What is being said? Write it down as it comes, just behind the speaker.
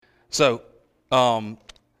So, I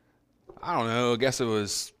don't know, I guess it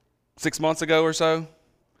was 6 months ago or so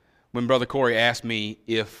when Brother Corey asked me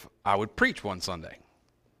if I would preach one Sunday.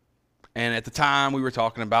 And at the time, we were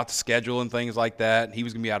talking about the schedule and things like that. He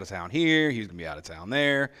was going to be out of town here. He was going to be out of town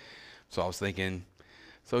there. So I was thinking,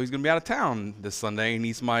 so he's going to be out of town this Sunday. He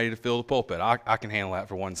needs somebody to fill the pulpit. I can handle that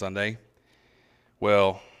for one Sunday.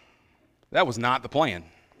 Well, that was not the plan.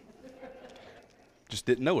 Just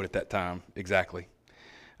didn't know it at that time exactly.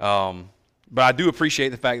 But I do appreciate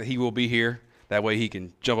the fact that he will be here. That way he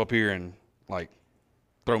can jump up here and like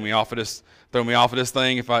throw me off of this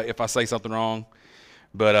thing if I say something wrong.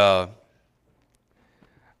 But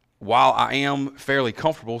while I am fairly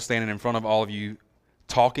comfortable standing in front of all of you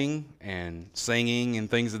talking and singing and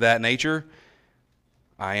things of that nature,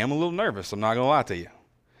 I am a little nervous. I'm not going to lie to you.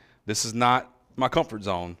 This is not my comfort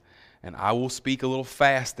zone, and I will speak a little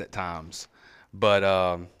fast at times. But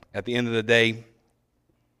at the end of the day,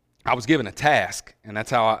 I was given a task, and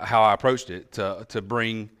that's how I approached it, to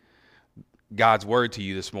bring God's word to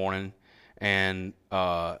you this morning. And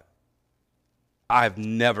I've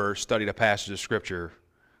never studied a passage of Scripture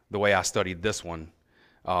the way I studied this one.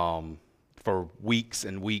 For weeks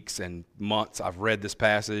and weeks and months, I've read this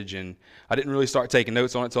passage, and I didn't really start taking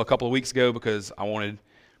notes on it until a couple of weeks ago because I wanted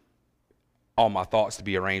all my thoughts to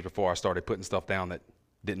be arranged before I started putting stuff down that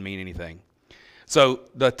didn't mean anything. So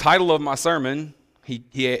the title of my sermon, he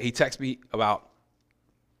texted me about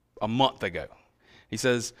a month ago. He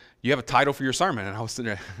says, "You have a title for your sermon?" And I was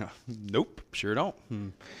sitting there, nope, sure don't.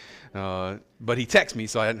 But he texted me,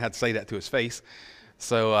 so I didn't have to say that to his face.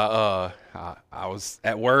 So I was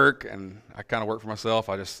at work, and I kind of worked for myself.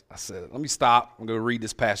 I said, let me stop. I'm going to read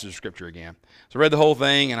this passage of Scripture again. So I read the whole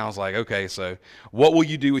thing, and I was like, okay, so what will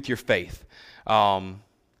you do with your faith?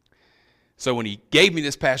 So when he gave me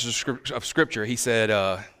this passage of Scripture, he said,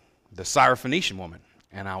 the Syrophoenician woman.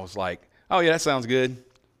 And I was like, oh, yeah, that sounds good.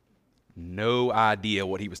 No idea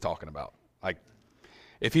what he was talking about. Like,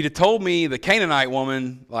 if he'd have told me the Canaanite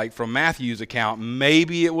woman, like from Matthew's account,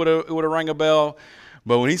 maybe it would have rang a bell.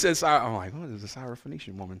 But when he said I'm like, what is a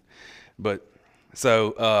Syrophoenician woman? But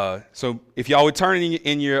so if y'all would turn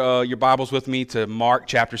in your Bibles with me to Mark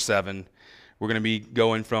chapter 7, we're going to be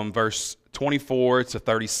going from verse 24 to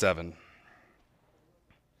 37.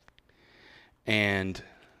 And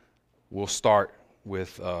we'll start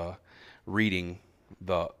with reading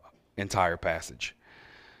the entire passage.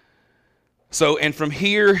 So, and from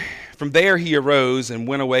there he arose and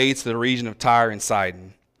went away to the region of Tyre and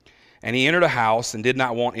Sidon. And he entered a house and did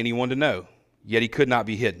not want anyone to know, yet he could not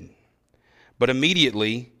be hidden. But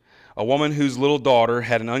immediately a woman whose little daughter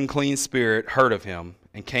had an unclean spirit heard of him,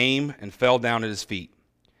 and came and fell down at his feet.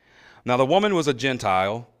 Now the woman was a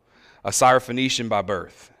Gentile, a Syrophoenician by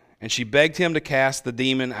birth, and she begged him to cast the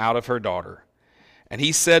demon out of her daughter. And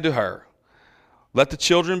he said to her, "Let the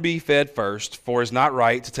children be fed first, for it is not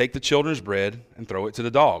right to take the children's bread and throw it to the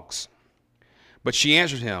dogs." But she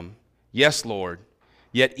answered him, "Yes, Lord,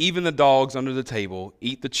 yet even the dogs under the table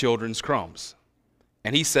eat the children's crumbs."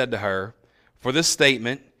 And he said to her, "For this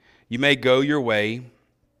statement you may go your way.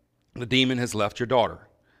 The demon has left your daughter."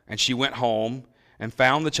 And she went home and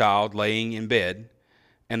found the child laying in bed,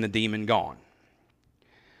 and the demon gone.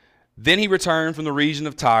 Then he returned from the region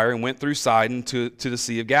of Tyre and went through Sidon to the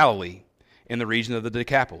Sea of Galilee, in the region of the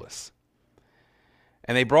Decapolis.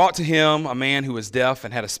 And they brought to him a man who was deaf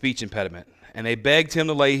and had a speech impediment, and they begged him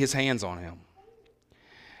to lay his hands on him.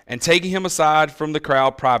 And taking him aside from the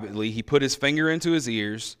crowd privately, he put his finger into his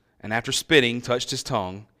ears, and after spitting, touched his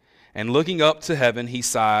tongue. And looking up to heaven, he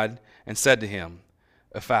sighed and said to him,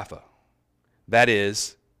 "Ephphatha," that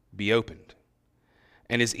is, be opened.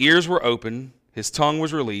 And his ears were opened, his tongue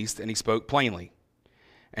was released, and he spoke plainly.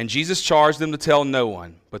 And Jesus charged them to tell no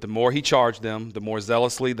one, but the more he charged them, the more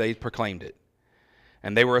zealously they proclaimed it.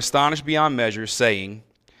 And they were astonished beyond measure, saying,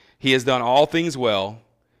 "He has done all things well.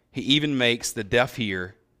 He even makes the deaf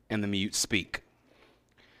hear and the mute speak."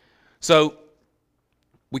 So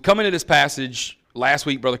we come into this passage. Last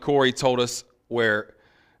week, Brother Corey told us where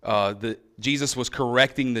Jesus was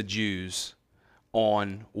correcting the Jews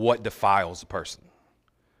on what defiles a person.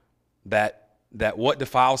 That what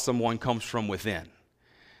defiles someone comes from within.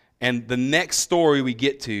 And the next story we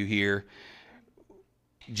get to here,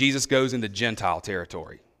 Jesus goes into Gentile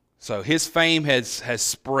territory. So his fame has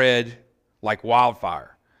spread like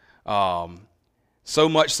wildfire. So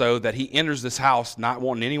much so that he enters this house not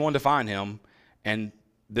wanting anyone to find him, and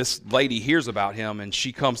this lady hears about him, and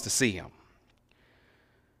she comes to see him.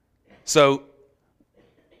 So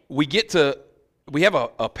we have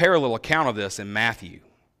a parallel account of this in Matthew.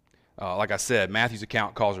 Like I said, Matthew's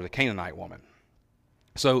account calls her the Canaanite woman.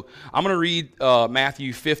 So I'm going to read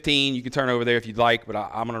Matthew 15. You can turn over there if you'd like, but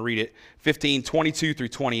I'm going to read it. 15, 22 through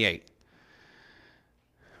 28.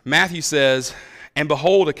 Matthew says, "And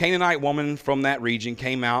behold, a Canaanite woman from that region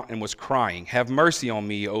came out and was crying, 'Have mercy on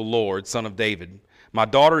me, O Lord, Son of David. My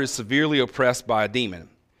daughter is severely oppressed by a demon.'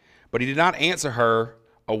 But he did not answer her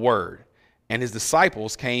a word. And his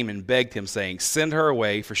disciples came and begged him, saying, 'Send her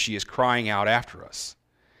away, for she is crying out after us.'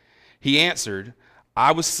 He answered,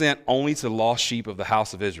 'I was sent only to the lost sheep of the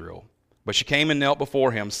house of Israel.' But she came and knelt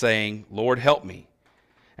before him, saying, 'Lord, help me.'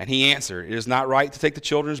 And he answered, 'It is not right to take the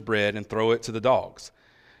children's bread and throw it to the dogs.'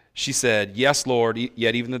 She said, 'Yes, Lord,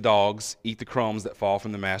 yet even the dogs eat the crumbs that fall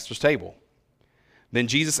from the master's table.' Then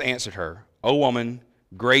Jesus answered her, 'O woman,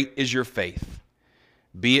 great is your faith.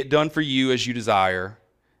 Be it done for you as you desire.'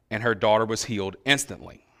 And her daughter was healed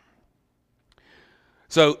instantly."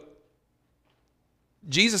 So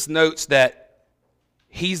Jesus notes that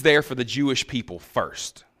he's there for the Jewish people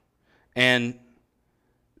first. And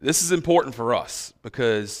this is important for us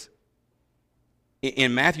because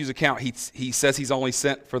in Matthew's account, he says he's only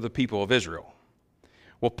sent for the people of Israel.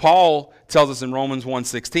 Well, Paul tells us in Romans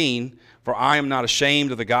 1:16, "For I am not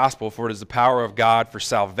ashamed of the gospel, for it is the power of God for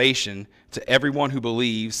salvation to everyone who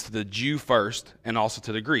believes, to the Jew first, and also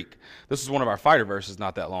to the Greek." This is one of our fighter verses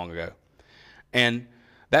not that long ago. And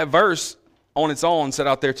that verse on its own, set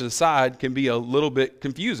out there to the side, can be a little bit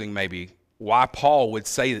confusing maybe, why Paul would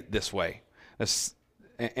say it this way.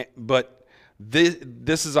 But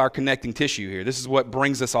this is our connecting tissue here. This is what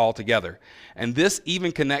brings us all together. And this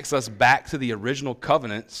even connects us back to the original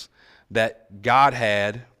covenants that God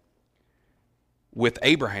had with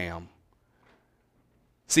Abraham.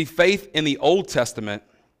 See, faith in the Old Testament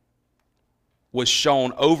was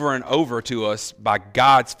shown over and over to us by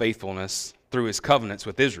God's faithfulness through his covenants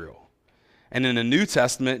with Israel. And in the New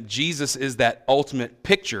Testament, Jesus is that ultimate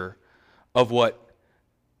picture of what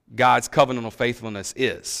God's covenantal faithfulness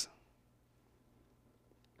is.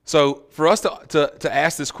 So for us to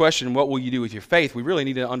ask this question, what will you do with your faith, we really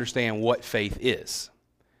need to understand what faith is.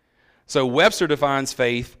 So Webster defines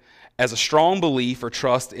faith as a strong belief or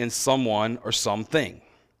trust in someone or something.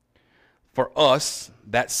 For us,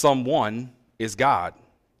 that someone is God,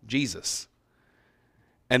 Jesus.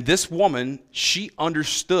 And this woman, she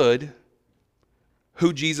understood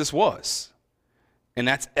who Jesus was. And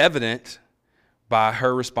that's evident by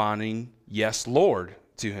her responding, "Yes, Lord,"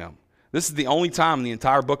 to him. This is the only time in the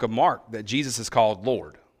entire book of Mark that Jesus is called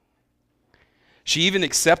Lord. She even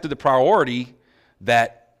accepted the priority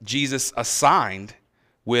that Jesus assigned,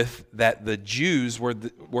 with that the Jews were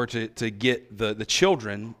to get, the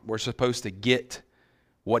children were supposed to get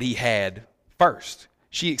what he had first.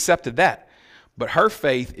 She accepted that. But her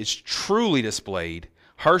faith is truly displayed.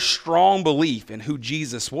 Her strong belief in who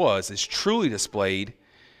Jesus was is truly displayed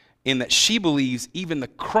in that she believes even the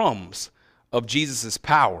crumbs of Jesus'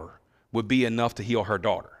 power would be enough to heal her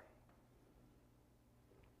daughter.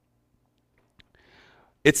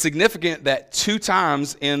 It's significant that 2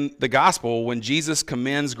 times in the gospel, when Jesus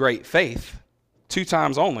commends great faith, 2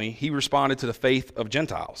 times only, he responded to the faith of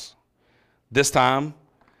Gentiles. This time,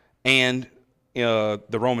 and the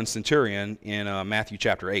Roman centurion in Matthew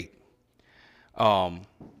chapter 8.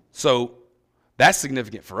 So that's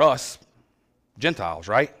significant for us, Gentiles,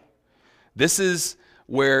 right? This is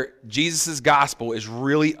where Jesus' gospel is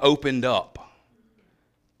really opened up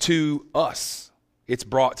to us. It's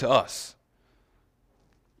brought to us.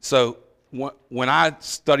 So when I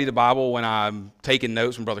study the Bible, when I'm taking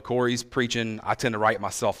notes when Brother Corey's preaching, I tend to write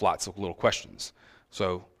myself lots of little questions.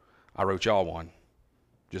 So I wrote y'all one,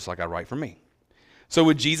 just like I write for me. So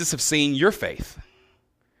would Jesus have seen your faith?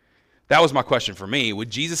 That was my question for me. Would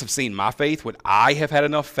Jesus have seen my faith? Would I have had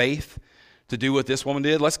enough faith to do what this woman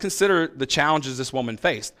did? Let's consider the challenges this woman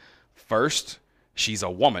faced. First, she's a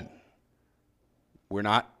woman. We're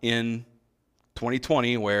not in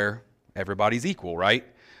 2020 where everybody's equal, right?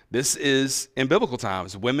 This is in biblical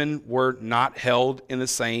times. Women were not held in the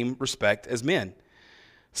same respect as men.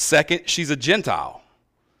 Second, she's a Gentile.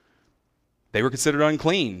 They were considered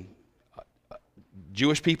unclean.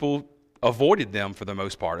 Jewish people avoided them for the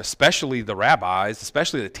most part, especially the rabbis,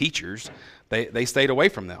 especially the teachers. They stayed away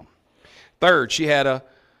from them. Third, she had a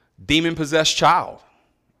demon-possessed child,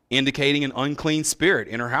 indicating an unclean spirit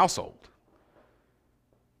in her household.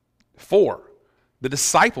 4, the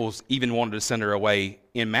disciples even wanted to send her away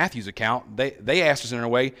in Matthew's account. They asked her to send her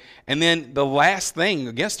away. And then the last thing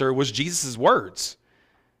against her was Jesus' words.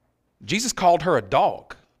 Jesus called her a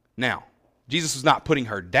dog. Now, Jesus was not putting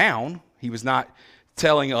her down. He was not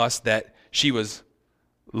telling us that she was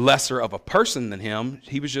lesser of a person than him.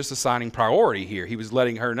 He was just assigning priority here. He was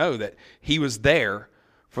letting her know that he was there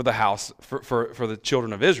for the house, for the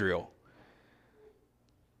children of Israel.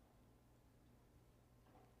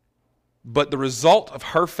 But the result of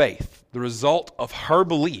her faith, the result of her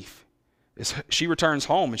belief, is she returns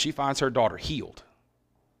home and she finds her daughter healed.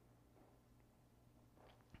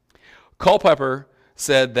 Culpeper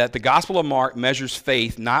said that the Gospel of Mark measures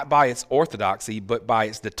faith not by its orthodoxy, but by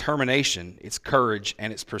its determination, its courage,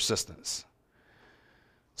 and its persistence.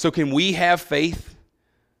 So can we have faith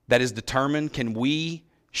that is determined? Can we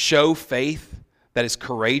show faith that is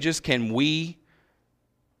courageous? Can we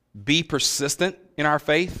be persistent in our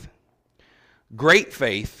faith? Great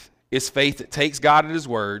faith is faith that takes God at his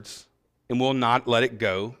words and will not let it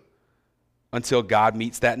go until God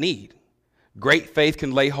meets that need. Great faith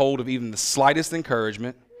can lay hold of even the slightest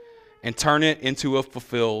encouragement and turn it into a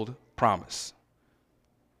fulfilled promise.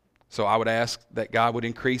 So I would ask that God would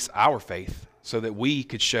increase our faith so that we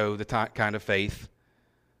could show the kind of faith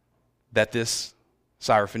that this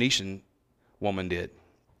Syrophoenician woman did.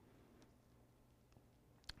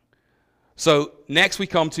 So next we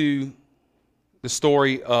come to the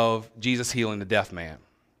story of Jesus healing the deaf man.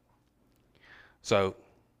 So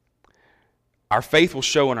our faith will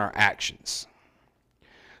show in our actions.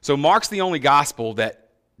 So Mark's the only gospel that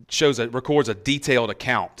records a detailed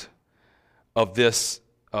account of this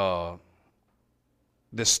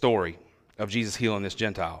story of Jesus healing this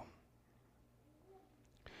Gentile.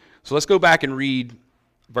 So let's go back and read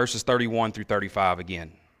verses 31 through 35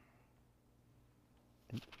 again.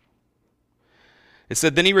 It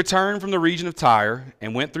said, "Then he returned from the region of Tyre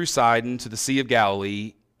and went through Sidon to the Sea of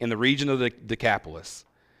Galilee in the region of the Decapolis.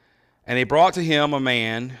 And they brought to him a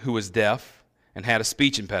man who was deaf and had a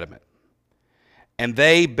speech impediment. And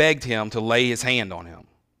they begged him to lay his hand on him.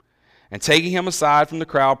 And taking him aside from the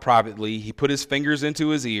crowd privately, he put his fingers into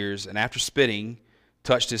his ears, and after spitting,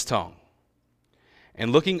 touched his tongue.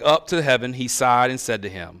 And looking up to heaven, he sighed and said to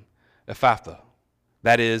him, Ephphatha,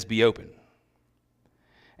 that is, be open.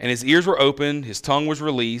 And his ears were opened, his tongue was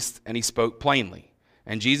released, and he spoke plainly.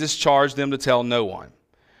 And Jesus charged them to tell no one.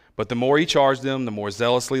 But the more he charged them, the more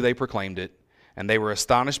zealously they proclaimed it. And they were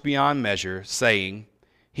astonished beyond measure, saying,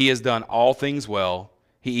 He has done all things well.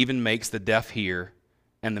 He even makes the deaf hear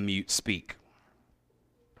and the mute speak."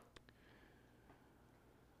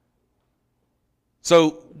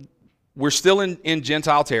 So we're still in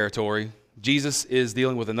Gentile territory. Jesus is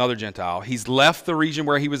dealing with another Gentile. He's left the region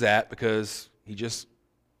where he was at because he just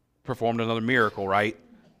performed another miracle, right?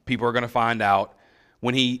 People are going to find out.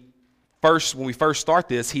 When we first start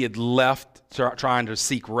this, he had left trying to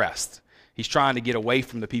seek rest. He's trying to get away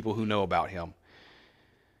from the people who know about him.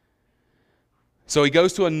 So he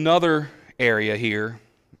goes to another area here,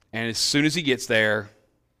 and as soon as he gets there,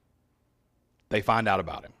 they find out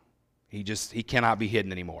about him. He cannot be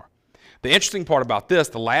hidden anymore. The interesting part about this,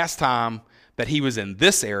 the last time that he was in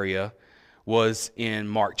this area was in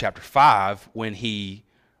Mark chapter 5 when he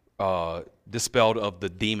dispelled of the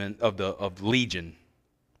demon of Legion,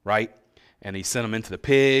 right? And he sent them into the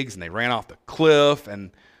pigs, and they ran off the cliff,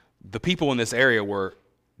 and the people in this area were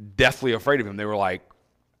deathly afraid of him. They were like,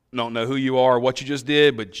 "Don't know who you are, what you just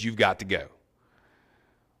did, but you've got to go."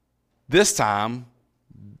 This time,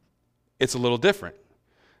 it's a little different.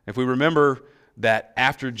 If we remember that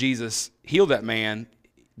after Jesus healed that man,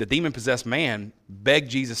 the demon-possessed man begged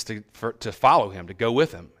Jesus to follow him, to go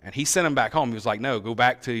with him. And he sent him back home. He was like, "No, go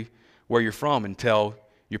back to where you're from and tell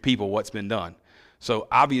your people what's been done." So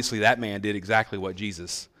obviously that man did exactly what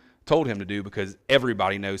Jesus told him to do because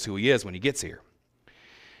everybody knows who he is when he gets here.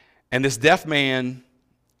 And this deaf man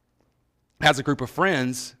has a group of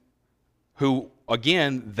friends who,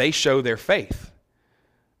 again, they show their faith.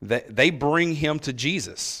 They bring him to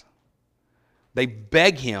Jesus. They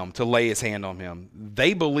beg him to lay his hand on him.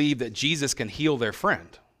 They believe that Jesus can heal their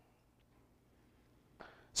friend.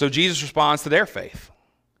 So Jesus responds to their faith.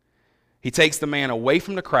 He takes the man away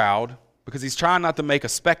from the crowd because he's trying not to make a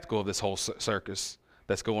spectacle of this whole circus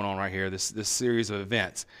that's going on right here, this series of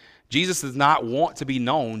events. Jesus does not want to be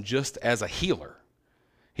known just as a healer.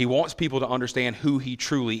 He wants people to understand who he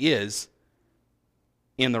truly is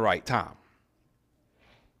in the right time.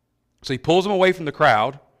 So he pulls him away from the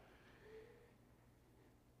crowd,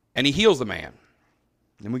 and he heals the man.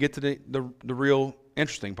 Then we get to the real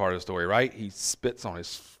interesting part of the story, right? He spits on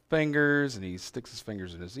his fingers, and he sticks his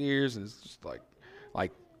fingers in his ears, and it's just like,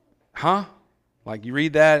 huh? Like you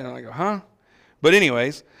read that, and I go, huh? But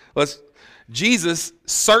anyways, Jesus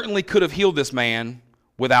certainly could have healed this man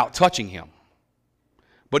without touching him.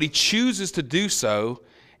 But he chooses to do so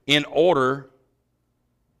in order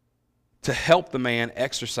to help the man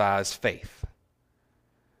exercise faith.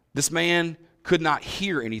 This man could not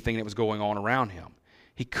hear anything that was going on around him.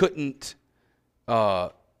 He couldn't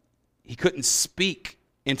He couldn't speak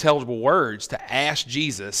intelligible words to ask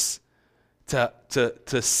Jesus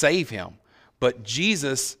to save him. But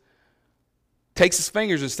Jesus takes his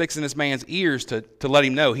fingers and sticks in this man's ears to let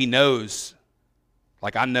him know. He knows,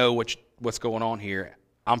 like, I know what's going on here.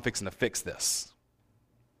 I'm fixing to fix this.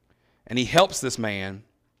 And he helps this man,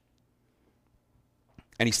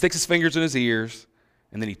 and he sticks his fingers in his ears,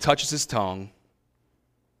 and then he touches his tongue,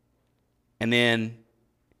 and then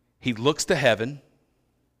he looks to heaven,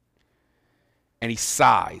 and he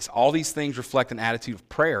sighs. All these things reflect an attitude of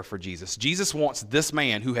prayer for Jesus. Jesus wants this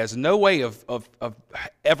man, who has no way of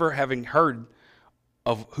ever having heard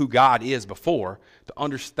of who God is before, to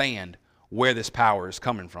understand where this power is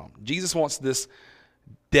coming from. Jesus wants this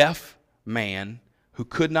deaf man who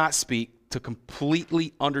could not speak to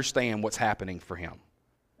completely understand what's happening for him.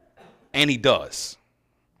 And he does.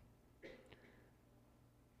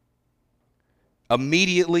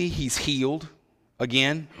 Immediately, he's healed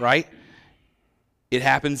again, right? It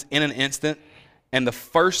happens in an instant. And the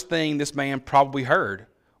first thing this man probably heard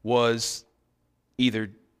was either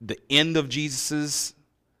the end of Jesus'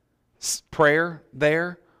 prayer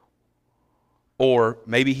there, or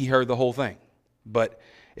maybe he heard the whole thing. But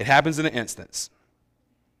it happens in an instance.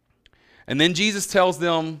 And then Jesus tells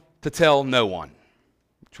them to tell no one.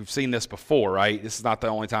 Which we've seen this before, right? This is not the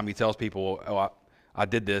only time he tells people, oh, I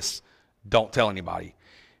did this, don't tell anybody.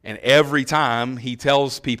 And every time he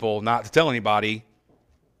tells people not to tell anybody,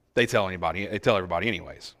 they tell everybody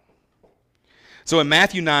anyways. So in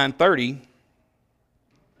Matthew 9:30,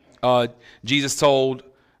 Jesus told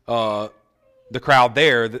the crowd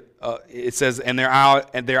there, it says, and their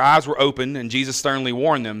eyes were opened, and Jesus sternly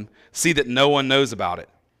warned them, see that no one knows about it.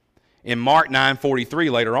 In Mark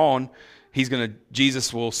 9:43, later on,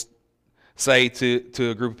 Jesus will say to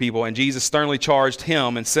a group of people, and Jesus sternly charged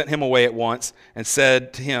him and sent him away at once and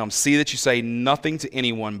said to him, see that you say nothing to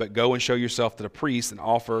anyone, but go and show yourself to the priest and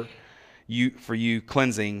offer for you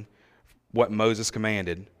cleansing what Moses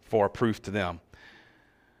commanded for a proof to them.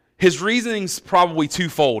 His reasoning's probably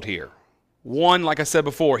twofold here. One, like I said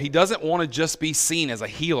before, he doesn't want to just be seen as a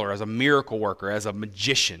healer, as a miracle worker, as a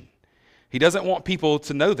magician. He doesn't want people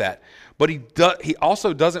to know that. But he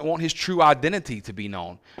also doesn't want his true identity to be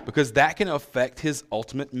known, because that can affect his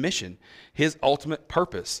ultimate mission, his ultimate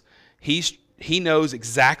purpose. He knows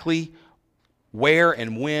exactly where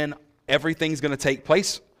and when everything's going to take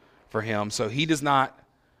place for him. So he doesn't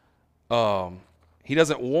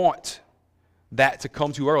want that to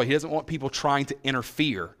come too early. He doesn't want people trying to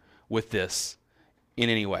interfere with this in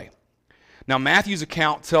any way. Now, Matthew's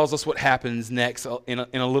account tells us what happens next in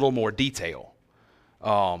a little more detail.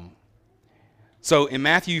 So in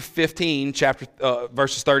Matthew 15,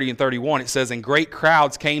 verses 30 and 31, it says, and great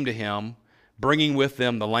crowds came to him, bringing with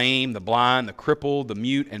them the lame, the blind, the crippled, the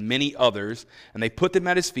mute, and many others, and they put them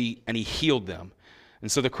at his feet, and he healed them.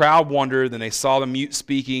 And so the crowd wondered, and they saw the mute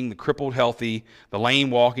speaking, the crippled healthy, the lame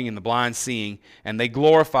walking, and the blind seeing, and they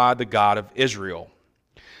glorified the God of Israel.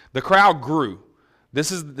 The crowd grew.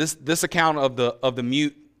 This account of the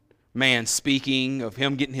mute man speaking, of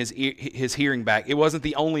him getting his hearing back, it wasn't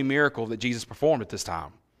the only miracle that Jesus performed at this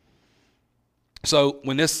time. So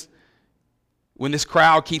when this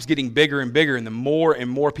crowd keeps getting bigger and bigger, and the more and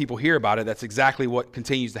more people hear about it, that's exactly what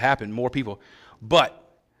continues to happen. More people.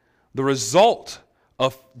 But the result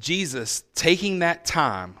of Jesus taking that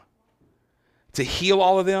time to heal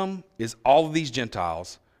all of them is all of these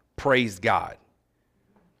Gentiles praised God.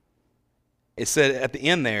 It said at the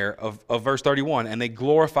end there of verse 31, and they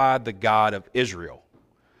glorified the God of Israel.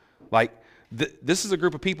 Like, this is a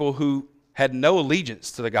group of people who had no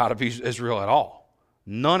allegiance to the God of Israel at all.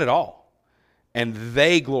 None at all. And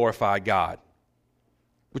they glorified God,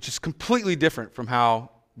 which is completely different from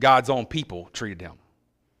how God's own people treated him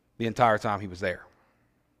the entire time he was there.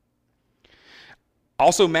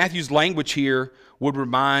 Also, Matthew's language here would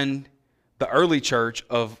remind the early church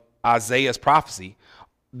of Isaiah's prophecy.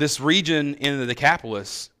 This region in the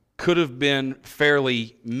Decapolis could have been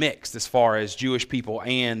fairly mixed as far as Jewish people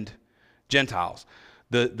and Gentiles.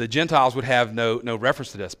 The Gentiles would have no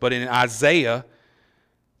reference to this. But in Isaiah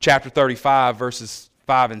chapter 35, verses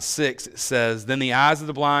 5 and 6, it says, then the eyes of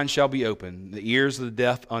the blind shall be opened, the ears of the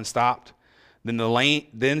deaf unstopped.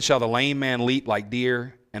 Then shall the lame man leap like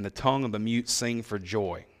deer, and the tongue of the mute sing for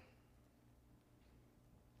joy.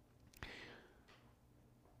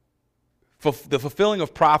 The fulfilling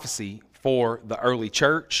of prophecy for the early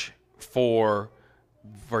church, for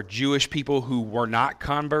Jewish people who were not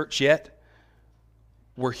converts yet,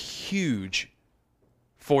 were huge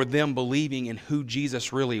for them believing in who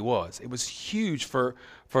Jesus really was. It was huge for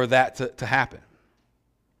that to happen.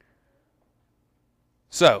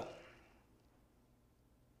 So,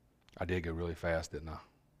 I did go really fast, didn't I?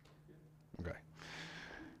 Okay.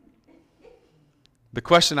 The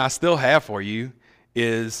question I still have for you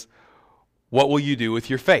is, what will you do with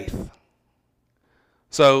your faith?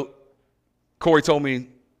 So Corey told me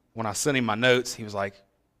when I sent him my notes, he was like,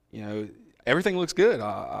 everything looks good.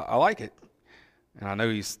 I like it. And I know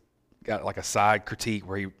he's got like a side critique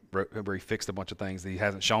where he fixed a bunch of things that he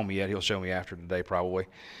hasn't shown me yet. He'll show me after today probably.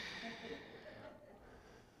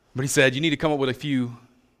 But he said, you need to come up with a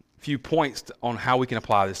few points on how we can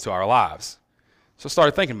apply this to our lives. So I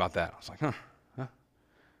started thinking about that. I was like,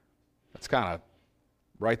 that's kind of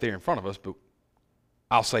right there in front of us, but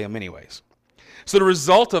I'll say them anyways. So the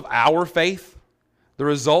result of our faith, the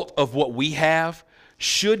result of what we have,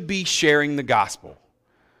 should be sharing the gospel.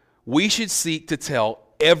 We should seek to tell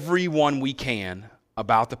everyone we can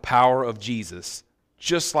about the power of Jesus,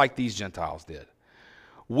 just like these Gentiles did.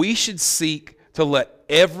 We should seek to let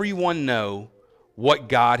everyone know what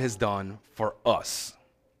God has done for us.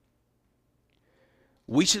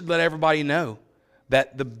 We should let everybody know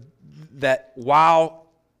that while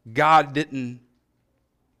God didn't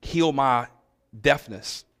heal my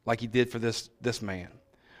deafness like he did for this man,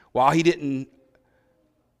 while he didn't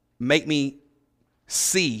make me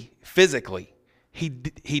see physically, he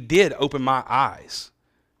did open my eyes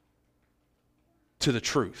to the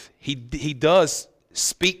truth. He does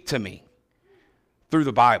speak to me through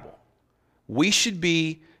the Bible. We should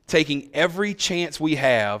be taking every chance we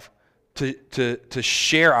have to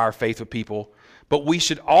share our faith with people, but we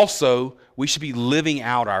should be living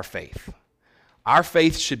out our faith. Our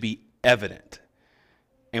faith should be evident.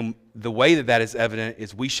 And the way that is evident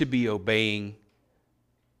is we should be obeying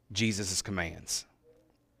Jesus' commands.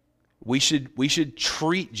 We should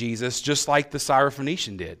treat Jesus just like the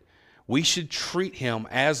Syrophoenician did. We should treat him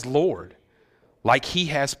as Lord, like he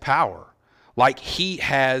has power, like he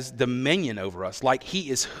has dominion over us, like he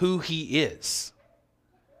is who he is.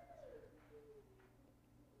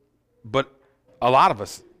 But a lot of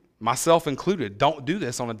us, myself included, don't do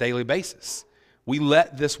this on a daily basis. We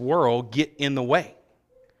let this world get in the way.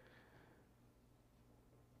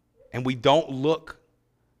 And we don't look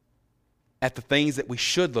at the things that we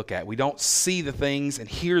should look at. We don't see the things and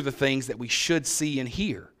hear the things that we should see and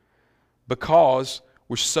hear because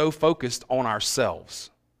we're so focused on ourselves.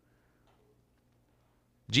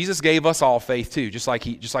 Jesus gave us all faith too, just like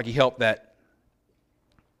he helped that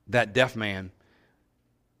deaf man.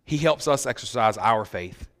 He helps us exercise our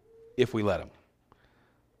faith if we let him.